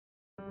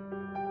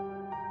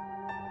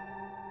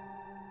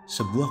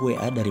Sebuah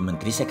WA dari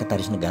Menteri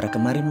Sekretaris Negara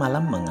kemarin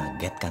malam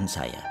mengagetkan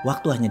saya.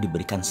 Waktu hanya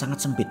diberikan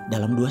sangat sempit.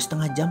 Dalam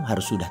 2,5 jam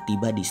harus sudah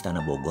tiba di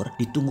Istana Bogor.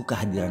 Ditunggu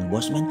kehadiran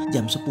bosman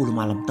jam 10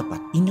 malam tepat.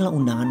 Inilah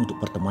undangan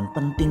untuk pertemuan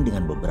penting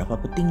dengan beberapa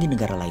petinggi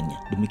negara lainnya.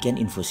 Demikian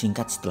info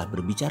singkat setelah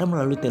berbicara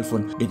melalui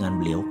telepon dengan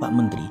beliau, Pak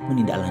Menteri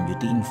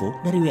menindaklanjuti info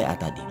dari WA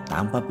tadi.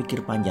 Tanpa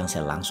pikir panjang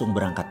saya langsung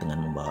berangkat dengan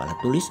membawa alat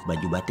tulis,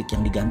 baju batik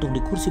yang digantung di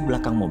kursi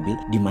belakang mobil,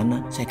 di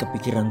mana saya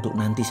kepikiran untuk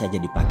nanti saja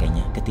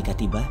dipakainya ketika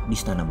tiba di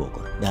Istana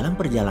Bogor. Dalam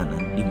perjalanan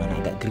di mana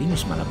agak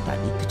gerimis malam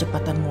tadi,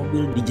 kecepatan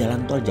mobil di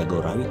jalan tol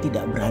Jagorawi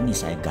tidak berani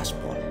saya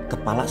gaspol.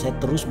 Kepala saya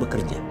terus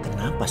bekerja.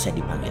 Kenapa saya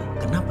dipanggil?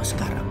 Kenapa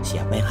sekarang?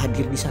 Siapa yang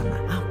hadir di sana?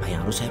 Apa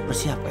yang harus saya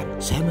persiapkan?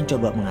 Saya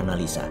mencoba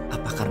menganalisa,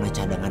 apa karena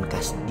cadangan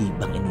kas di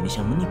Bank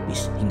Indonesia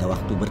menipis hingga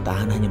waktu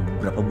bertahan hanya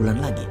beberapa bulan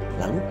lagi?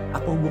 Lalu,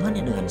 apa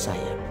hubungannya dengan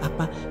saya?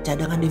 Apa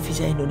cadangan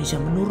devisa Indonesia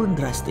menurun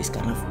drastis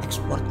karena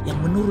ekspor yang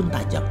menurun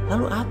tajam?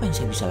 Lalu apa yang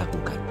saya bisa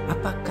lakukan?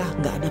 Apakah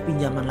nggak ada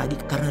pinjaman lagi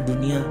karena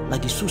dunia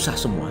lagi susah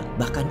semua?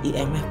 Bahkan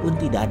IMF pun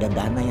tidak ada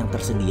dana yang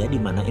tersedia, di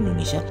mana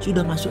Indonesia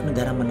sudah masuk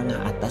negara menengah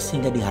atas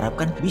sehingga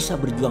diharapkan bisa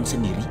berjuang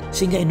sendiri,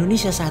 sehingga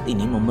Indonesia saat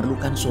ini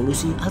memerlukan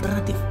solusi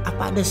alternatif.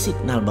 Apa ada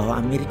signal bahwa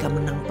Amerika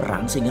menang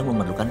perang sehingga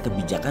memerlukan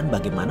kebijakan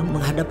bagaimana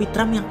menghadapi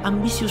Trump yang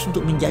ambisius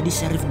untuk menjadi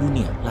sheriff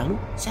dunia? Lalu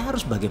saya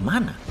harus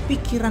bagaimana?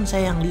 Pikiran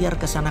saya yang liar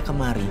kesana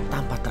kemari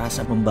tanpa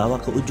terasa membawa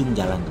ke ujung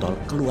jalan tol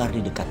keluar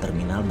di dekat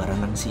terminal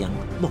Baranang Siang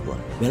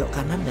Bogor. Belok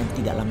kanan dan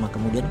tidak lama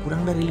kemudian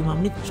kurang dari 5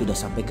 menit sudah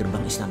sampai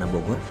gerbang Istana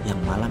Bogor yang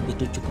malam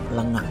itu cukup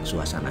lengang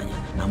suasananya.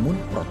 Namun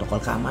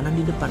protokol keamanan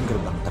di depan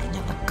gerbang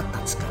ternyata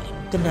ketat sekali.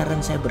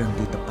 Kendaraan saya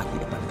berhenti tepat di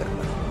depan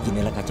gerbang.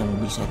 Jendela kaca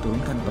mobil saya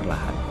turunkan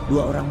perlahan.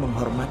 2 orang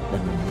menghormat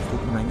dan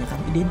membungkuk menanyakan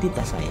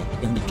identitas saya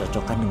yang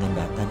dicocokkan dengan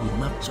data di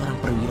map seorang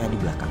perwira di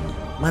belakangnya.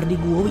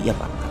 Mardigu, Wowiek ya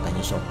Pak,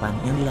 katanya sopan.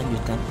 Yang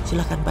dilanjutkan,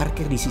 silakan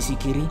parkir di sisi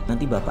kiri,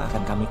 nanti Bapak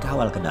akan kami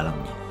kawal ke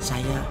dalamnya.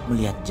 Saya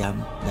melihat jam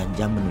dan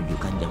jam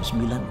menunjukkan jam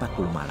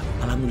 9.40 malam.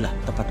 Alhamdulillah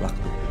tepat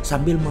waktu.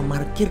 Sambil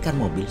memarkirkan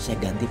mobil,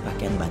 saya ganti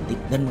pakaian batik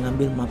dan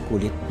mengambil map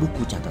kulit,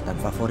 buku catatan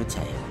favorit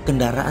saya.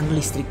 Kendaraan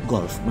listrik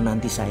Golf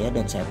menanti saya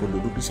dan saya pun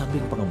duduk di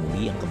samping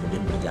pengemudi yang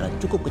kemudian berjalan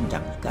cukup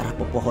kencang ke arah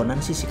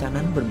pepohonan. Sisi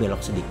kanan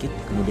berbelok sedikit,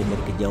 kemudian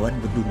dari kejauhan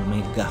gedung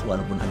megah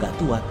walaupun agak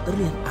tua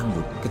terlihat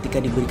anggun ketika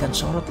diberikan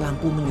sorot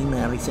lampu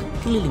menyinari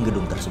sekeliling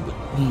gedung tersebut.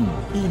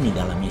 Ini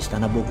dalamnya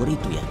Istana Bogor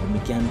itu ya,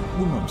 demikian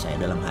gumam saya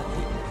dalam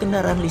hati.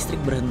 Kendaraan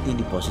listrik berhenti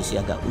di posisi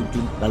agak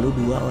ujung, lalu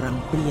 2 orang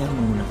pria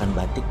menggunakan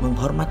batik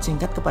menghormat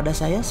singkat kepada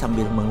saya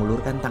sambil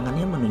mengulurkan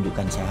tangannya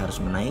menunjukkan saya harus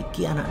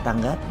menaiki anak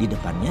tangga di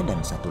depannya, dan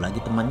satu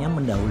lagi temannya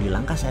mendahului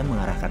langkah saya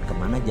mengarahkan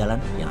kemana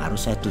jalan yang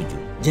harus saya tuju.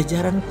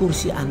 Jajaran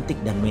kursi antik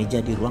dan meja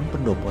di ruang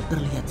pendopo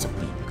terlihat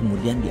sepi.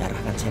 Kemudian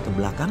diarahkan saya ke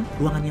belakang,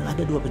 ruangan yang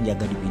ada 2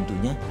 penjaga di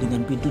pintunya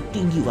dengan pintu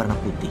tinggi warna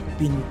putih,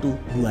 pintu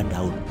 2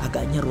 daun.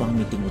 Agaknya ruang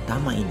meeting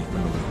utama ini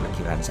menurut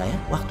perkiraan saya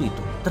waktu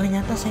itu.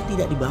 Ternyata saya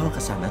tidak dibawa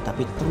ke sana,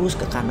 tapi terus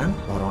ke kanan,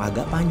 lorong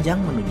agak panjang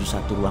menuju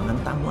satu ruangan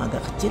tamu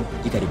agak kecil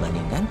jika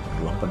dibandingkan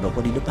ruang pendopo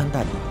di depan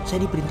tadi.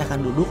 Saya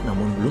diperintahkan duduk,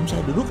 namun belum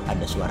saya duduk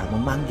ada suara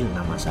memanggil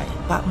nama saya.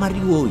 Pak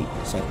Mardigu.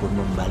 Saya pun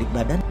membalik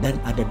badan dan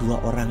ada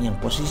 2 orang yang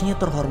posisinya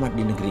terhormat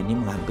di negeri ini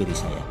menghampiri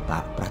saya,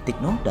 Pak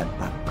Pratikno dan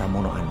Pak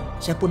Pramono Anung.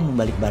 Saya pun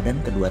membalik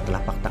badan, kedua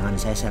telapak tangan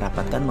saya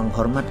rapatkan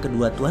menghormat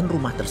kedua tuan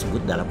rumah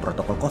tersebut dalam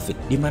protokol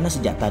COVID, di mana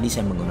sejak tadi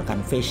saya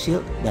menggunakan face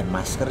shield dan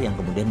masker yang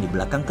kemudian di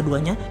belakang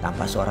keduanya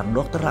tanpa seorang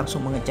dokter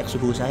langsung mengecek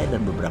suhu saya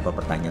dan beberapa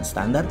pertanyaan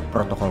standar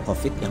protokol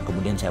COVID yang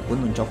kemudian saya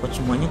pun mencopot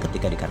semuanya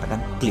ketika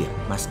dikatakan clear.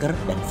 Masker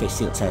dan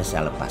face shield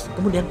saya lepas.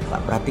 Kemudian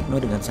Pak Pratikno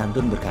dengan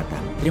santun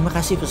berkata, "Terima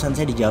kasih, pesan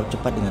saya dijawab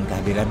cepat dengan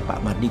kehadiran Pak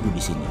Mardigu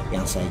di sini."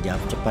 Yang saya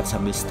jawab cepat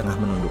sambil setengah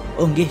menunduk.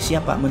 "Oh nggih,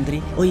 siap Pak Menteri."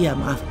 "Oh iya,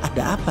 maaf,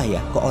 ada apa ya?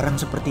 Kok orang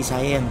seperti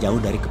saya yang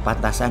jauh dari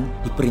kepantasan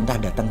diperintah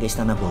datang ke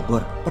Istana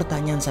Bogor?"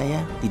 Pertanyaan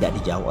saya tidak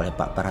dijawab oleh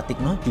Pak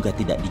Pratikno, juga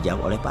tidak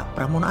dijawab oleh Pak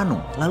Pramono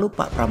Anung. Lalu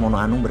Pak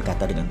Pramono Anung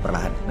berkata dengan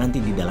perlahan,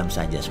 "Nanti di dalam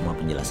saja semua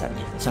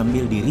penjelasannya."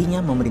 Sambil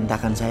dirinya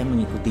memerintahkan saya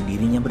mengikuti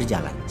dirinya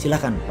berjalan.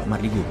 "Silakan Pak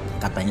Mardigu,"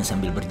 katanya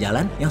sambil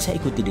berjalan, yang saya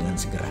ikuti dengan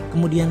segera.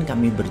 Kemudian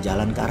kami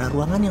berjalan ke arah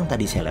ruangan yang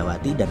tadi saya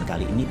lewati, dan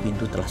kali ini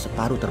pintu telah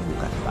separuh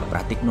terbuka. Pak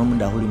Pratikno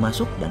mendahului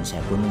masuk dan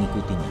saya pun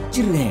mengikutinya.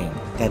 Jreng!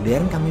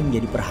 Kehadiran kami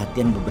menjadi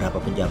perhatian beberapa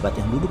pejabat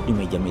yang duduk di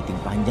meja meeting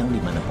panjang, di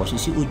mana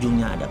posisi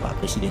ujungnya ada Pak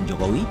Presiden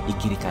Jokowi, di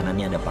kiri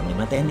kanannya ada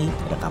Panglima TNI,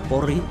 ada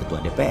Kapolri,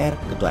 Ketua DPR,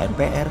 Ketua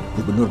MPR,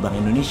 Gubernur Bank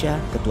Indonesia,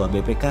 Ketua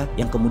BPK,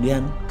 yang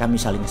kemudian kami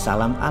saling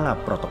salam ala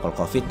protokol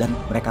COVID dan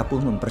mereka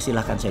pun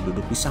mempersilahkan saya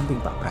duduk di samping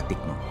Pak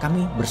Pratikno.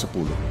 Kami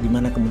bersepuluh, di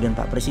mana kemudian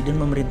Pak Presiden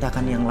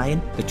memerintahkan yang lain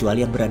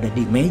kecuali yang berada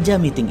di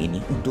meja meeting ini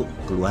untuk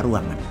keluar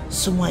ruangan.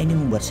 Semua ini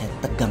membuat saya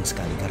tegang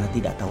sekali karena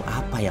tidak tahu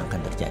apa yang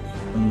akan terjadi.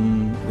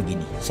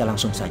 Begini, saya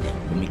langsung saja.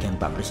 Demikian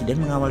Pak Presiden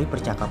mengawali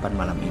percakapan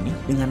malam ini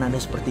dengan nada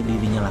seperti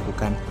dirinya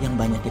lakukan yang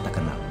banyak kita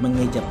kenal,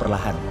 mengeja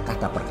perlahan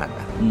kata per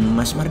kata.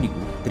 "Mas Mardigu,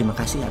 terima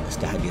kasih atas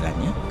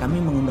kehadirannya.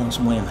 Kami mengundang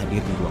semua yang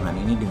hadir di ruangan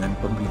ini dengan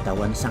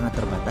pemberitahuan sangat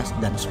terbatas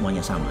dan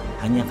semuanya sama.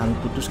 Hanya makanya kami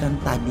putuskan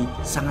tadi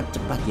sangat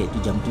cepat, yaitu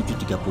jam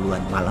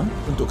 7.30-an malam,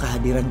 untuk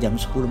kehadiran jam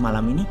 10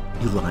 malam ini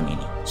di ruangan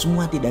ini.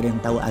 Semua tidak ada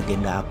yang tahu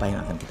agenda apa yang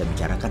akan kita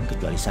bicarakan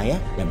kecuali saya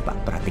dan Pak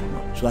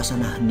Pratikno.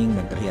 Suasana hening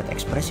dan terlihat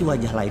ekspresi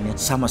wajah lainnya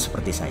sama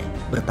seperti saya,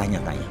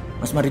 bertanya-tanya.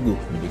 Mas Mardigu,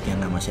 demikian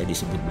nama saya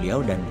disebut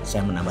beliau dan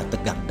saya menambah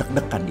tegang,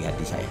 deg-degan di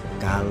hati saya.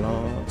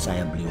 Kalau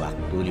saya beli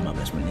waktu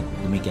 15 menit,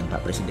 demikian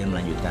Pak Presiden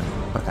melanjutkan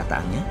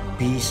perkataannya,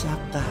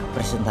 bisakah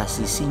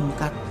presentasi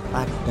singkat,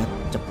 padat,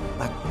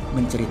 cepat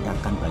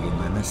menceritakan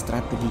bagaimana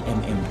strategi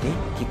MMT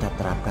kita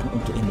terapkan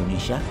untuk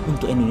Indonesia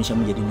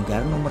menjadi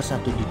negara nomor 1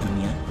 di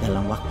dunia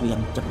dalam waktu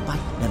yang cepat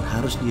dan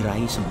harus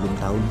diraih sebelum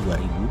tahun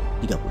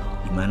 2030.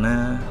 Di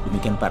mana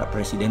demikian Pak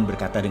Presiden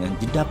berkata dengan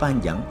jeda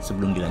panjang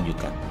sebelum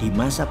dilanjutkan. Di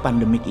masa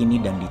pandemik ini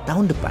dan di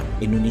tahun depan,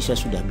 Indonesia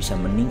sudah bisa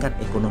meningkat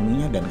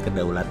ekonominya dan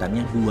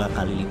kedaulatannya 2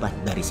 kali lipat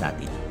dari saat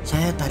ini.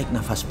 Saya tarik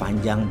nafas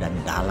panjang dan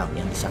dalam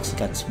yang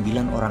disaksikan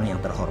 9 orang yang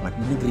terhormat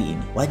di negeri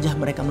ini. Wajah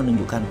mereka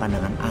menunjukkan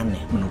pandangan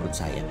aneh menurut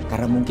saya,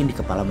 karena mungkin di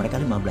kepala mereka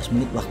 15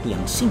 menit waktu yang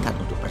singkat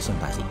untuk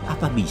presentasi.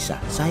 Apa bisa?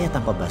 Saya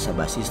tanpa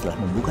basa-basi setelah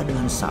membuka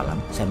dengan salam,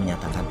 saya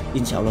menyatakan,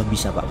 insya Allah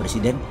bisa Pak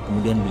Presiden.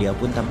 Kemudian beliau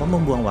pun tanpa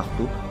membuang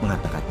waktu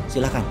mengatakan,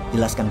 silakan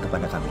jelaskan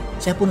kepada kami.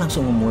 Saya pun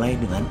langsung memulai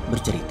dengan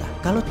bercerita.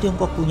 Kalau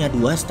Tiongkok punya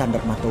 2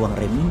 standar mata uang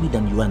renminbi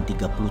dan yuan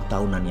 30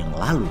 tahunan yang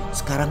lalu,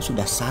 sekarang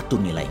sudah 1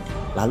 nilainya.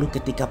 Lalu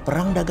ketika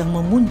perang dagang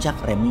memuncak,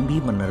 renminbi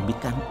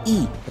menerbitkan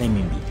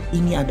renminbi.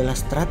 Ini adalah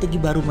strategi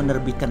baru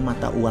menerbitkan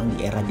mata uang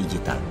di era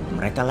digital.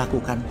 Mereka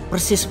lakukan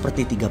persis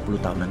seperti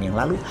 30 tahunan yang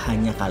lalu,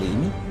 hanya kali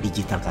ini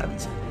digital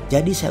currency.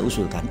 Jadi saya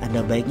usulkan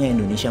ada baiknya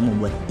Indonesia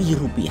membuat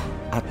e-rupiah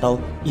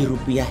atau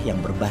e-rupiah yang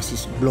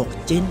berbasis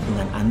blockchain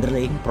dengan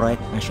underlying proyek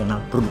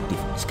nasional produktif.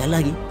 Sekali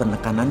lagi,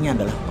 penekanannya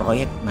adalah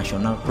proyek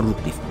nasional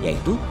produktif,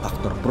 yaitu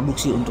faktor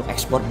produksi untuk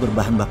ekspor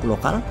berbahan baku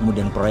lokal,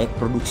 kemudian proyek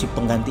produksi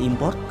pengganti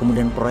impor,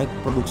 kemudian proyek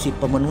produksi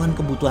pemenuhan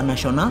kebutuhan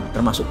nasional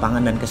termasuk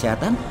pangan dan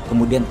kesehatan,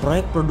 kemudian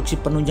proyek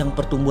produksi penunjang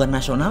pertumbuhan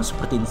nasional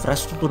seperti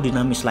infrastruktur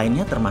dinamis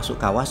lainnya termasuk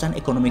kawasan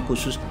ekonomi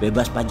khusus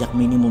bebas pajak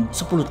minimum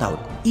 10 tahun.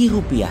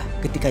 E-rupiah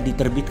ketika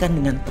diterbitkan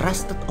dengan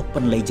trusted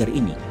open ledger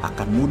ini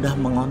akan mudah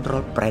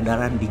mengontrol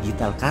peredaran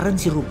digital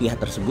currency rupiah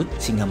tersebut,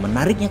 sehingga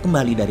menariknya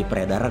kembali dari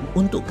peredaran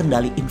untuk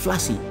kendali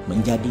inflasi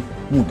menjadi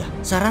mudah.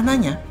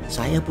 Sarananya,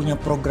 saya punya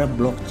program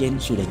blockchain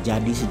sudah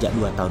jadi sejak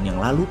 2 tahun yang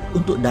lalu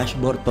untuk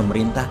dashboard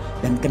pemerintah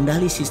dan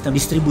kendali sistem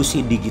distribusi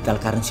digital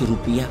currency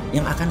rupiah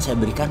yang akan saya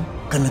berikan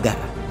ke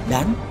negara.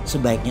 Dan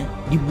sebaiknya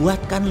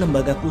dibuatkan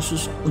lembaga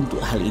khusus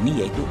untuk hal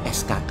ini, yaitu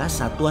SKK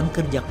Satuan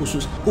Kerja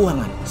Khusus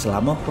Keuangan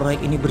selama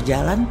proyek ini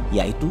berjalan,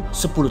 yaitu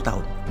 10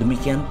 tahun.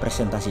 Demikian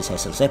presentasi saya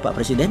selesai Pak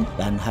Presiden,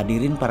 dan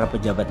hadirin para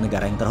pejabat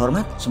negara yang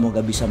terhormat, semoga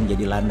bisa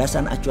menjadi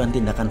landasan acuan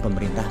tindakan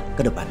pemerintah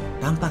ke depan.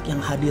 Tampak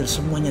yang hadir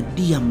semuanya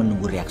diam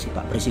menunggu reaksi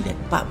Pak Presiden.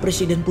 Pak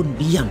Presiden pun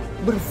diam,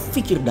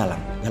 berpikir dalam.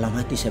 Dalam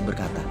hati saya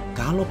berkata,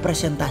 kalau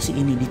presentasi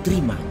ini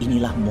diterima,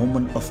 inilah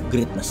moment of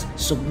greatness.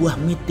 Sebuah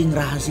meeting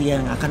rahasia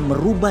yang akan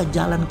merubah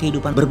jalan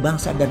kehidupan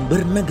berbangsa dan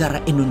bernegara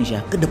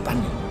Indonesia ke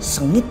depannya.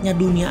 Sengitnya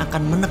dunia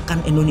akan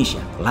menekan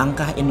Indonesia.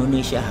 Langkah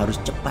Indonesia harus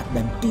cepat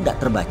dan tidak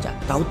terbaca.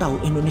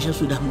 Tahu-tahu Indonesia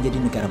sudah menjadi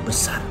negara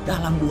besar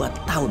dalam 2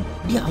 tahun.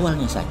 Di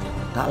awalnya saja.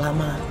 Tak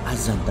lama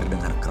azan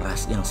terdengar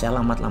keras yang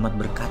saya lamat-lamat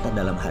berkata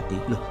dalam hati,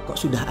 loh kok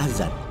sudah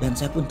azan? Dan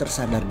saya pun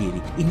tersadar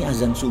diri, ini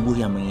azan subuh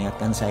yang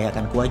mengingatkan saya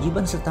akan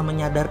kewajiban serta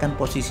menyadarkan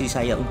posisi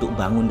saya untuk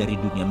bangun dari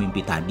dunia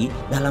mimpi tadi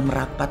dalam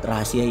rapat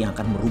rahasia yang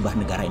akan merubah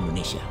negara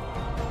Indonesia.